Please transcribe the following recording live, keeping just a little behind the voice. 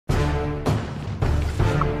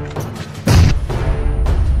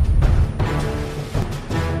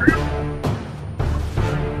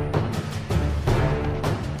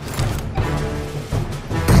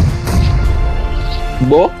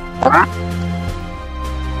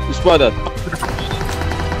You spot that?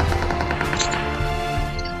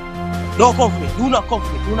 Don't come for me. Do not come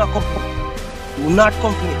for me. Do not come for me. Do not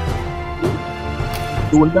come for me.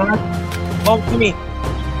 Do not come for me.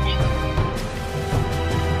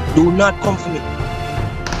 Do not come for me.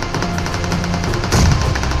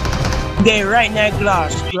 They right now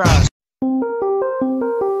grass.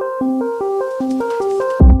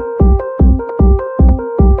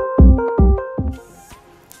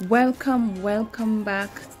 Welcome back,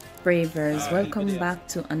 Bravers. Welcome back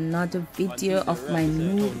to another video of my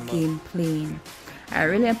new game playing. I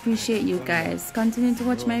really appreciate you guys. Continue to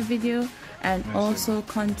watch my video and also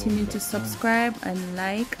continue to subscribe and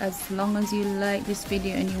like as long as you like this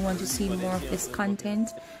video and you want to see more of this content.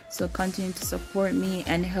 So continue to support me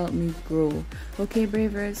and help me grow. Okay,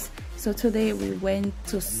 Bravers, so today we went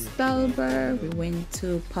to Stalber, we went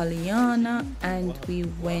to Pollyanna, and we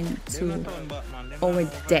went to our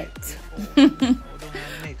debt.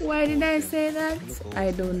 Why did I say that?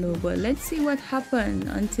 I don't know, but let's see what happened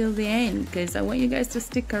until the end, because I want you guys to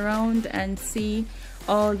stick around and see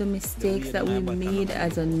all the mistakes that we made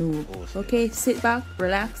as a noob. Okay, sit back,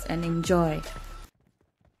 relax, and enjoy.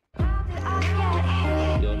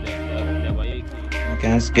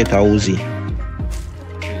 Can't get a Uzi.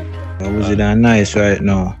 A Uzi that nice right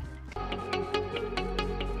now.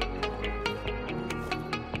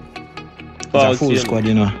 It's a full squad,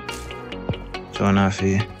 you know. So I'm not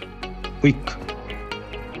feel quick.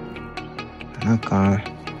 I can't.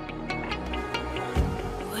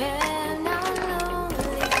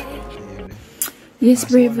 Yes,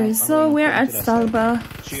 Bravers. So we're at Stalber,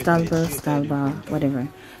 whatever.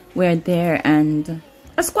 We're there and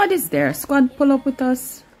a squad is there. Squad pull up with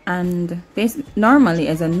us, and normally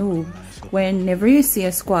as a noob, whenever you see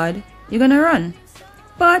a squad, you're gonna run.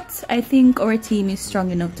 But I think our team is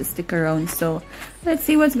strong enough to stick around. So let's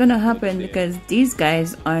see what's gonna happen, because these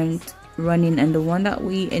guys aren't running, and the one that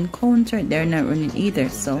we encountered, they're not running either.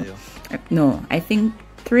 So no, I think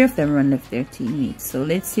 3 of them run left their teammates. So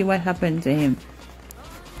let's see what happened to him.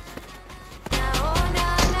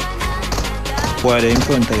 Boy, they're in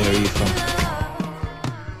front of you, Rifa.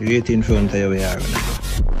 Right in front of you, we are.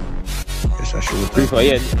 Yes, I shoot. Rifa,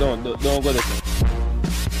 yeah, don't go this way.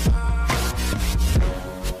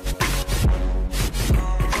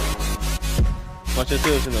 Watch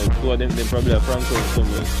yourself, you know. 2 of them, they probably are Franco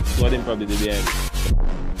somewhere. 2 of them probably the behind.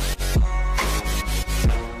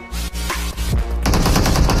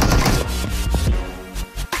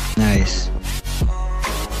 Nice.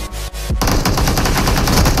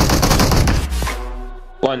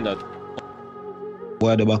 One that.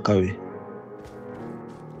 Boy, the back away.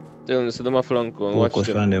 Tell them to see them a Franco and Focus watch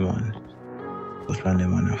them. on them, man. Focus on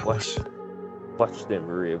them, man. Watch them,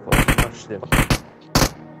 Rave. Watch them.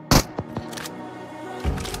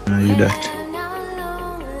 Now you that.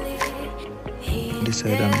 This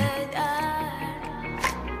side of me.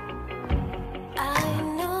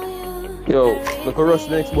 Yo, look at rush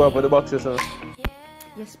the next boy for the boxes, huh?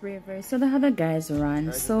 Yes, Bravers. So the other guys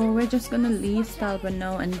ran. So we're just gonna leave Stalber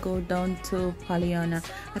now and go down to Pollyanna.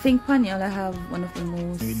 I think Pollyanna have one of the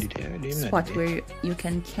most spots where you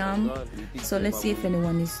can camp. So let's see if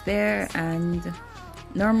anyone is there. And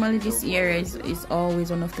normally this area is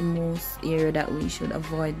always one of the most area that we should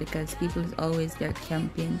avoid, because people is always there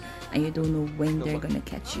camping and you don't know when they're gonna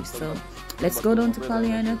catch you. So let's go down to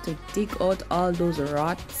Pollyanna to dig out all those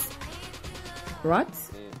rats.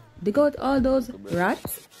 Dig out all those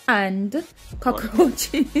rats and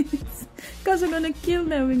cockroaches, because we're gonna kill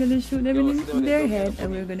them. We're gonna shoot them in their head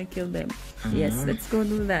and we're gonna kill them. Yes, let's go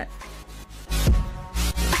do that.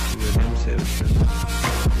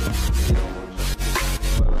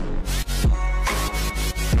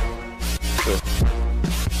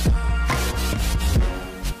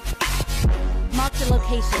 Mark the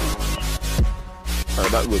location.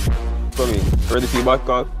 Alright, that good. Come in. Ready for your back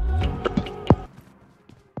call?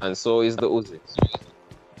 And so is the Uzi.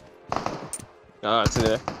 Ah, it's in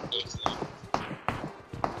there.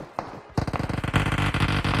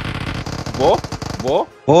 Bo?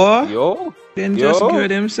 Yo? Then just go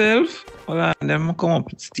themselves. Hold on, them come up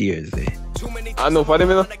the stairs there. I know for them,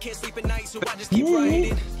 you know.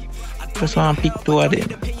 Yeah. Just want to pick 2 of them.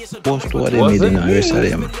 Post 2 of them, you know, rest of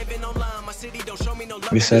them.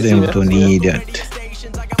 Rest of them to need that.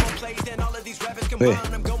 Where?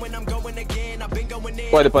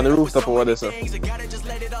 Why, up on the rooftop or what is it?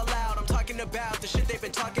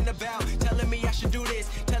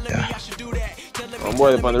 Yeah. I'm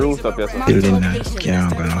boy up on the rooftop, yes, sir. Building that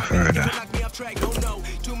can't go no further.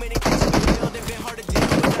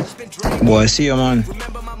 Boy, see you, man.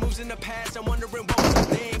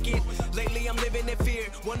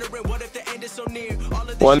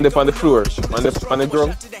 One up on the floor, on the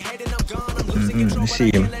drum. I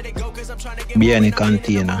see him. Behind the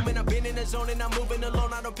container.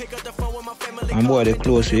 I'm boy the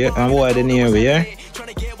close here. I'm boy the near way, yeah?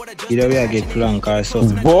 Either way I get flank or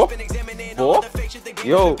something. Bo?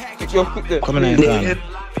 Yo, come in and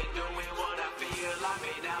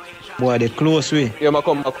boy the close way. Yeah, I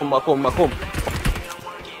come. See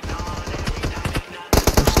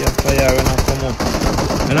a fire when I come up.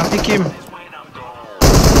 When I pick him.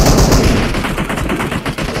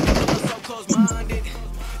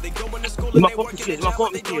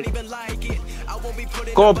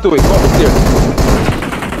 Go up to it, go up the stairs.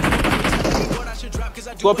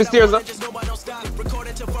 Go up the stairs, huh?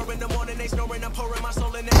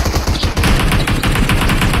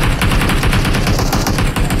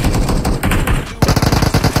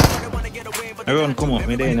 Everyone come up,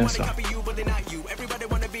 me there in the sun.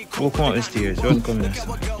 Go come up the stairs, run come in the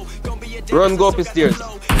sun. Run, go up the stairs.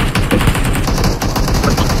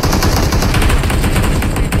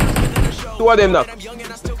 Two of them now.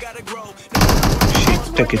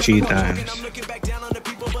 Shit, take it 3 times.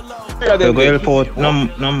 Three of them. Go help out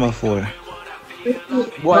number 4.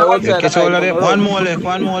 Boy, one side. Catch all of them. One more left,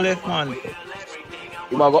 man.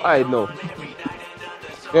 You might go hide now.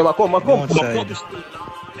 Yeah, come. Outside.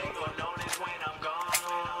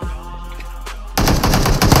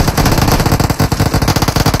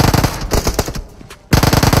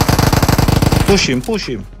 Push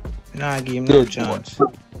him. Nah, give him no chance.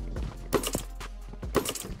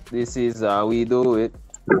 This is how we do it.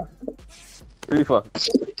 Rifa.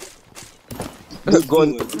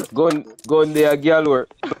 Gun there, girl work.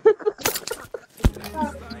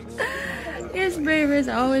 Yes, bravers,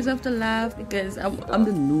 I always have to laugh because I'm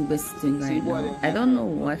the noobest thing right now. I don't know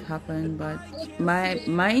what happened, but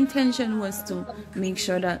my intention was to make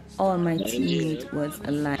sure that all my teammates was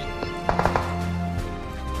alive.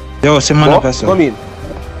 Yo, semana pasada. Come in.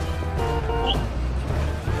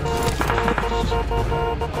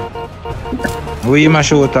 Where you my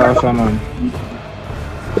shoot off, man?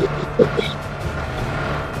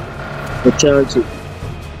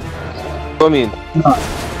 Come in.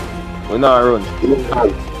 We not run.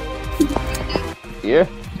 Yeah?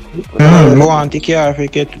 Go on, take care if you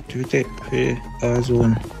get to take the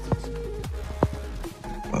zone.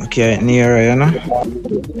 Okay, near, you know?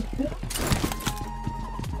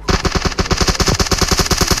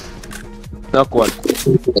 Knock one.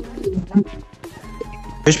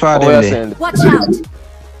 Which part of them? Watch out!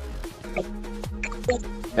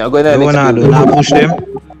 Yeah, go ahead. You wanna do not push them?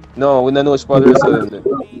 No, we don't know which part of them.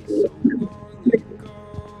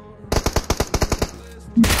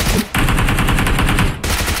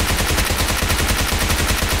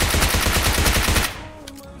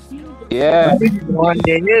 Yeah.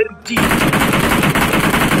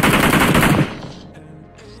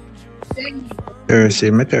 Terrace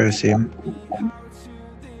him.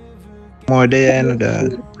 More there and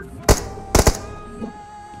that.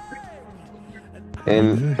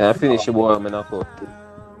 And I finish the boy, man. The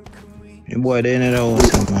boy there in the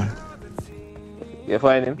house, man. You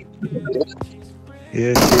find him?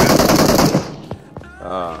 Yes,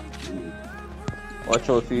 Ah. Watch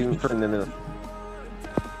out for you, friend. Them.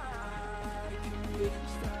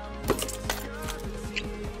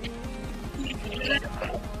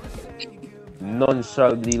 None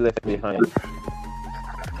shall be left behind.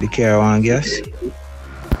 The caravan gas.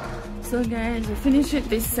 So guys, we finished with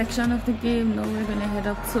this section of the game. Now we're gonna head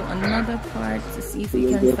up to another part to see if we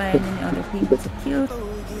can find any other people to kill.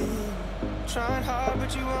 I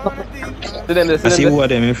see who are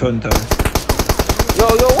them in front of us. Yo,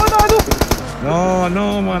 what are you?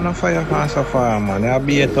 No, man, no fire from so far, man. They are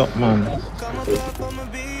beat up, man.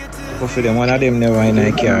 Go for them, one of them never in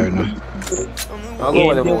a car, no. I'll go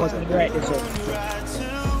with them.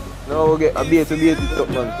 No, we'll get a beat it up,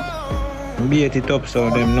 man. Beat it up so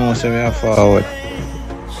them know so we are forward.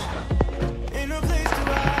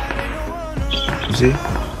 See?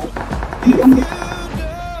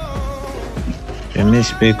 They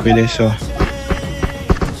mistake with it, so.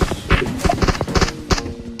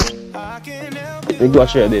 We go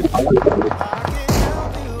share it.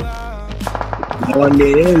 One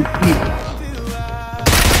day,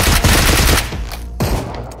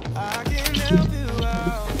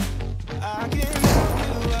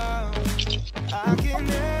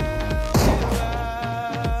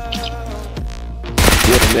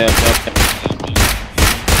 Yeah.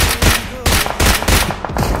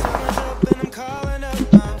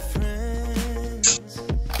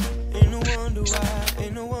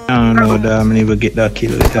 I don't know that I'm never get that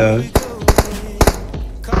kill with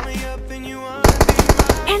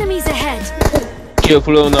Enemies ahead!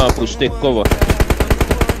 Careful now, push, take cover.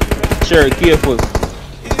 Sure, careful.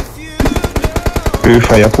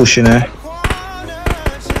 Rifa, you're pushing, eh?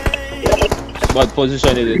 Bad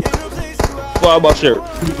position is it. Far back, sure.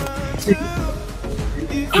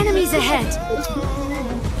 Enemies ahead.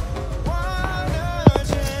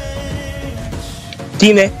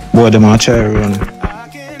 Team, eh? Boy, them are try run.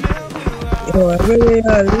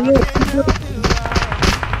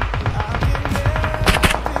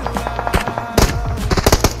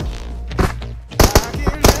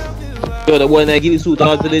 Yo, the boy I give you suit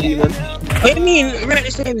out to the demon. What do you mean? Right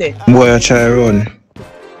the same there. Boy, I try run.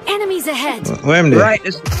 Enemies ahead. Where am they? Right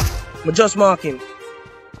this. But just mark him. Too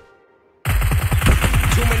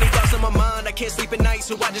many thoughts in my mind, I can't sleep at night,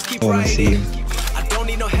 so I just keep Oh, I see writing. him. I don't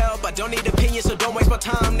need no help, I don't need opinions, so don't waste my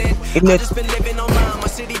time then. Isn't I it? just been living online, my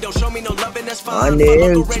city don't show me no love and that's fine. I For know.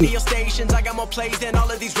 local radio stations, I got more plays than all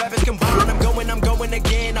of these rappers combined. I'm going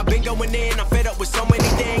again, I've been going in, I'm fed up with so many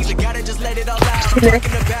things, I gotta just let it all out. I'm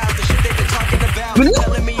talking about the shit they've been talking about. They're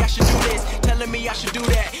telling me I should do this, telling me I should do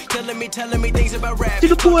that, telling me things about rap. See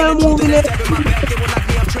the poor Talking the truth moving and it. stabbing my back, they will knock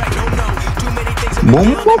me off track, no, no. Too many things have Boom,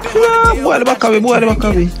 been boom, boom. Boy, the back of it, boy, the back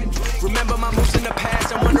of it. remember my moves in the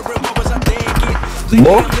past, I'm wondering what was I thinking.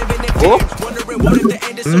 Boy. Oh. Wondering what if the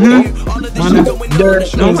end is so near. All of this shit going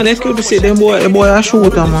on. No, man, let's go to see them boy, a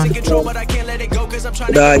shooter, man. Control, but I can't let it go, 'cause I'm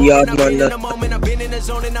trying to Nah, get yeah, one, and I've been man, in the moment, I've been in the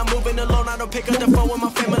zone, and I'm moving alone. I don't pick up the phone when my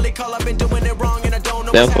family call. I've been doing it wrong, and I don't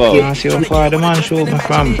know what's Therefore. happening. I see how far the man shoot me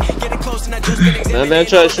from. Getting close, and I just been And examining then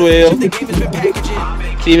try to show you. the game has been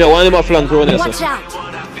packaging. See me, one of my flank running. Watch out.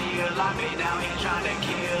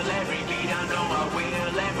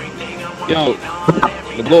 Yo,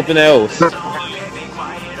 the go up in the house.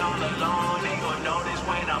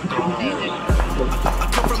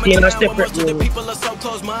 See in a separate room. People are so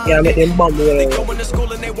close-minded. Yeah, make them bomb They away. going to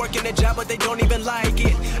school and they working a job, but they don't even like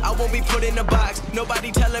it. I won't be put in a box.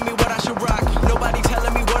 Nobody telling me what I should rock. Nobody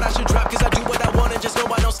telling me what I should drop. 'Cause I do what I want and just know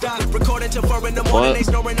I don't stop. Recording till 4 in the morning, What? they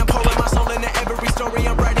snoring. I'm pouring my soul into every story.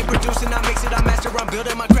 I'm writing, producing, I mix it, I master. I'm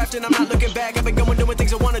building my craft and I'm not looking back. I've been going doing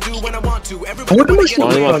things I want to do when I want to. Everybody What am I wanna get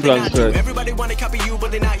showing? away, Only my but they flank not you. first. Everybody wanna copy you, but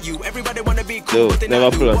they not you. Everybody wanna be cool, Yo, but they never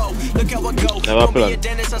not you. plan. Whoa, look how I go. Never Won't be plan. a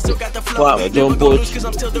dentist, I still got the flow. Wow. Never Don't gonna push. lose 'cause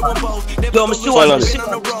I'm still doing both. Never Yo, I'm gonna still lose on, 'cause I'm I'm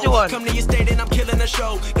on the still road. on. Come to your state and I'm killing the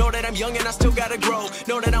show. Know that I'm young and I still gotta grow.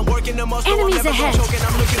 Know that I'm working the most, so I'm Enemies never ahead. gonna choke. And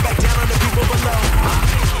I'm looking back down on the people below.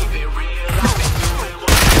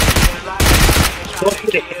 Don't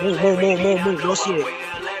see it. Move. Don't see it.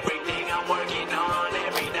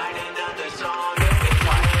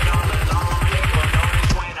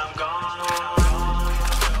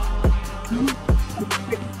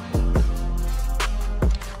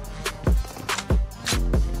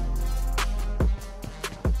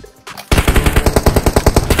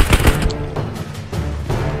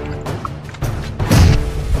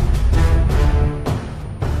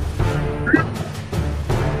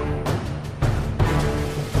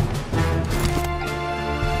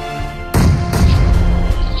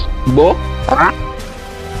 Bo?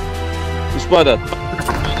 You spot that?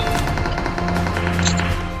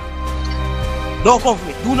 Don't come for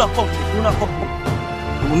me. Do not come for me. Do not come for me.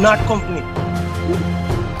 Do not come for me.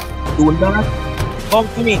 Do not come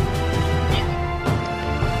for me.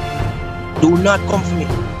 Do not come for me.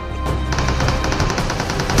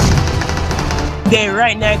 They're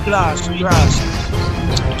right now, grass.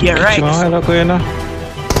 Yeah, right. Smile ako yun, ah.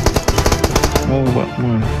 Oh, back,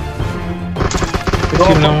 man.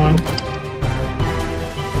 Team na, man.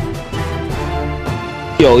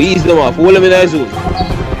 Yo, ease them off. Hold them in that zone.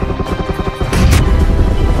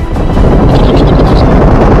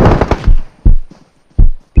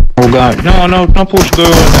 Oh, God. No, push,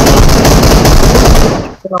 girl.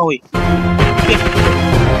 Away.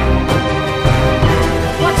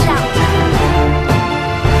 Watch out.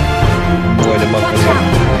 Boy, the back of Watch it. out.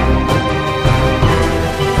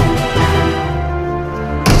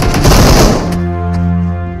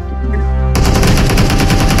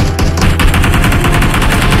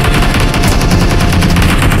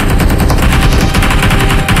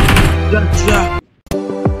 Gotcha.